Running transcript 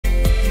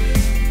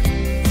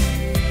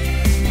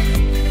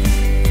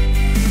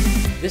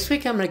This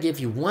week I'm going to give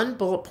you one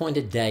bullet point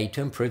a day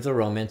to improve the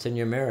romance in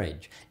your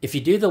marriage. If you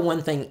do the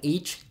one thing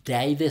each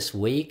day this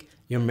week,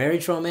 your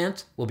marriage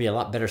romance will be a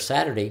lot better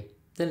Saturday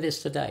than it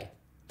is today.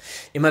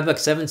 In my book,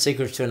 7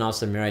 Secrets to an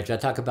Awesome Marriage, I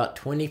talk about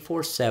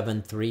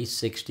 24/7,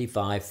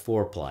 365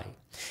 foreplay.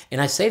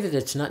 And I say that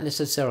it's not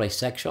necessarily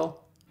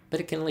sexual, but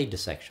it can lead to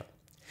sexual.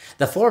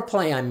 The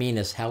foreplay I mean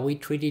is how we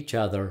treat each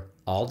other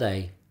all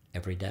day,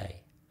 every day.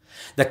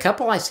 The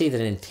couple I see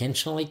that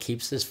intentionally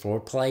keeps this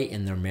foreplay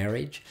in their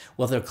marriage,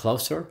 well, they're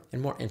closer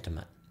and more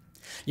intimate.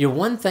 Your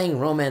one thing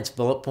romance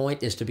bullet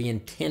point is to be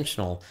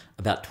intentional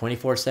about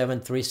 24/7,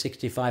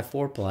 365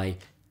 foreplay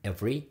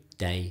every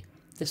day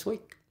this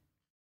week.